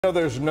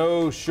There's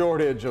no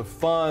shortage of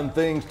fun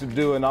things to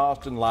do in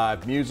Austin.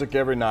 Live music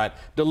every night,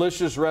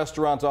 delicious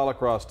restaurants all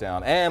across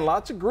town, and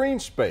lots of green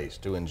space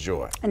to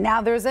enjoy. And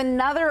now there's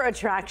another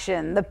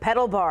attraction, the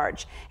Pedal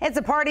Barge. It's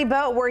a party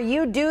boat where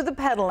you do the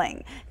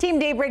pedaling. Team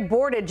Daybreak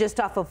boarded just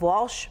off of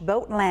Walsh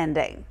Boat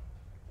Landing.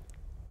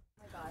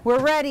 We're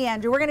ready,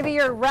 Andrew. We're going to be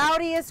your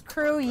rowdiest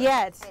crew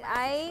yet.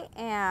 I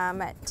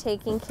am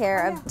taking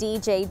care of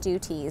DJ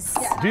duties.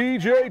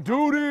 DJ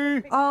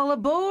duty! All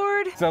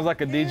aboard. Sounds like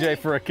a DJ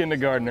for a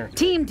kindergartner.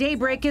 Team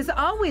Daybreak is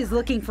always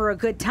looking for a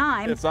good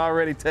time. It's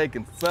already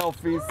taking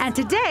selfies. And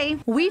today,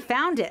 we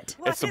found it.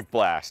 It's a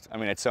blast. I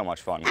mean, it's so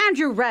much fun.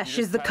 Andrew Resch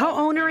is the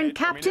co-owner and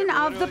captain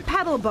of the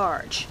Pedal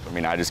Barge. I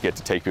mean, I just get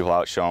to take people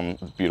out, show them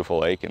the beautiful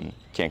lake, and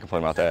can't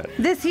complain about that.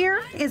 This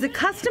here is a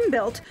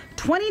custom-built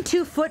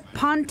 22-foot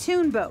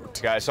pontoon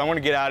boat. Guys, so I'm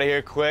gonna get out of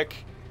here quick,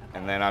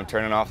 and then I'm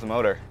turning off the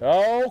motor.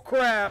 Oh,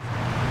 crap.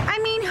 I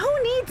mean,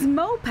 who needs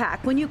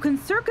Mopac when you can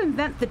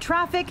circumvent the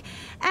traffic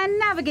and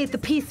navigate the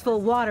peaceful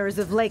waters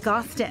of Lake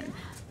Austin?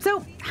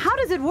 So how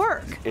does it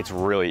work? It's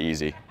really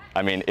easy.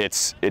 I mean,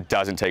 it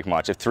doesn't take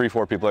much. If 3 or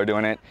 4 people are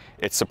doing it,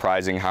 it's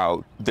surprising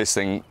how this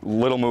thing,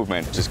 little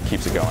movement, just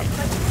keeps it going.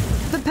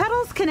 The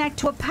pedals connect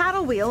to a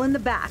paddle wheel in the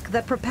back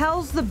that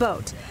propels the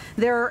boat.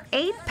 There are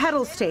 8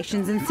 pedal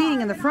stations and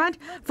seating in the front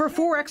for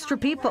 4 extra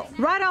people.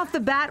 Right off the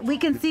bat, we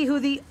can see who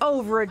the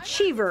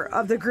overachiever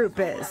of the group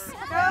is.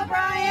 Go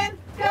Brian!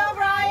 Go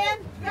Brian!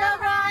 Go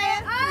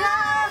Brian!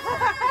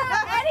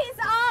 And he's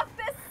off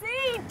the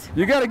seat!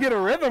 You got to get a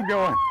rhythm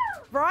going.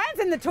 Brian's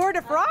in the Tour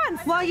de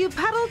France. While you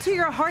pedal to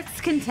your heart's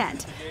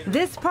content,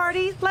 this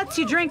party lets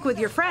you drink with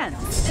your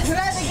friends. Who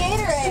has a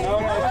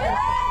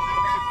Gatorade?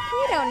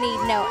 We don't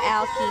need no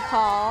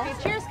alcohol.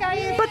 Cheers,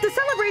 guys! But the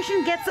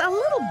celebration gets a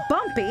little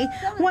bumpy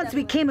once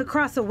we came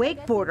across a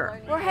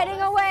wakeboarder. We're heading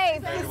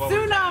away.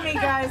 Tsunami,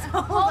 guys!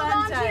 Hold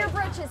on to your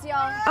britches,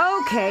 y'all.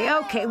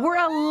 Okay, we're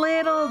a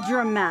little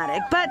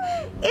dramatic, but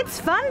it's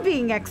fun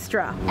being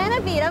extra. And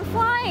a beat of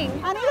flying.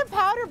 I need a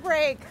powder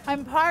break.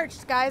 I'm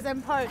parched, guys.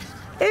 I'm parched.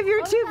 If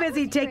you're too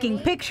busy taking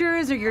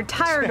pictures or you're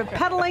tired of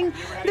pedaling,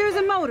 there's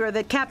a motor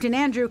that Captain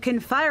Andrew can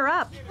fire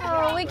up.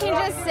 Oh, we can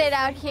just sit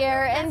out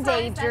here and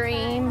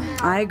daydream.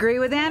 I agree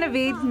with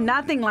Anavid.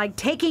 Nothing like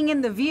taking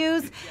in the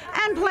views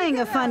and playing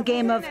a fun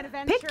game of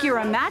pick your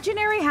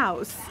imaginary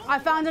house. I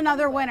found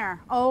another winner.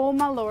 Oh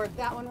my lord,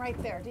 that one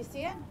right there. Do you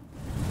see it?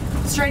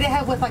 Straight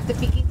ahead with like the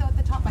piquito at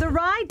the top. The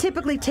ride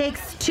typically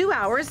takes 2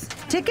 hours.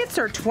 Tickets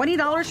are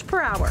 $20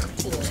 per hour.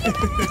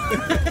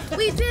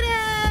 We did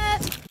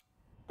it!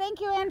 Thank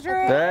you,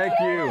 Andrew. Thank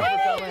you.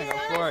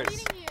 Of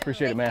course.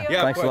 Appreciate it, man.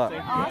 Yeah, Thanks a lot.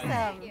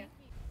 Awesome.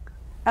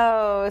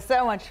 Oh,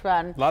 so much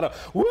fun. A lot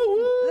of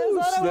woo-woo.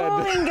 There's a lot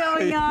of wooing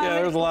going on. Yeah,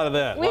 there's a lot of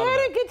that. We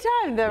had a good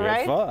time though,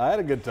 right? Fun. I had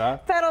a good time.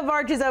 Pedal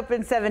Barge is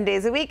open 7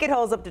 days a week. It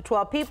holds up to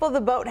 12 people.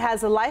 The boat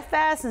has a life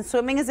vest and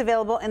swimming is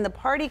available in the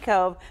Party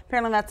Cove.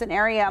 Apparently that's an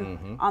area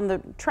on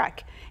the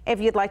trek if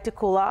you'd like to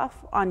cool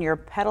off on your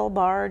Pedal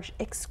Barge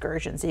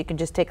excursion. So you can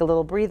just take a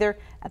little breather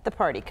at the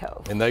Party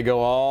Cove. And they go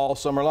all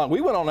summer long. We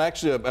went on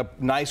actually a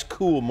nice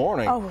cool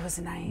morning. Oh, it was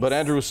nice. But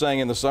Andrew was saying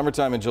in the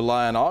summertime in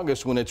July and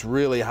August when it's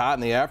really hot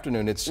in the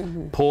afternoon, it's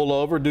pull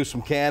over, do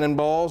some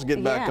cannonballs,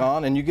 get back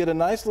on, and you get a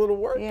nice little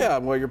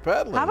workout while you're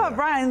pedaling. How about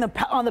Brian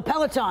on the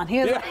Peloton? He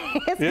was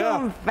he's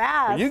going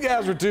fast. Well, you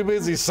guys were too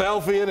busy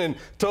selfieing in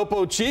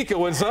Topo Chico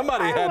when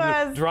somebody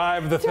had to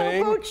drive the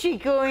thing. Topo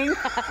Chicoing.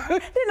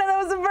 Didn't know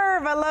that was a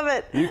verb. I love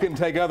it. You can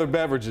take other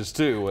beverages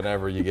too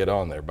whenever you get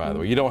on there, by the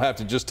way. You don't have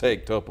to just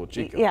take Topo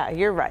Chico. Yeah,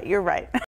 you're right. You're right.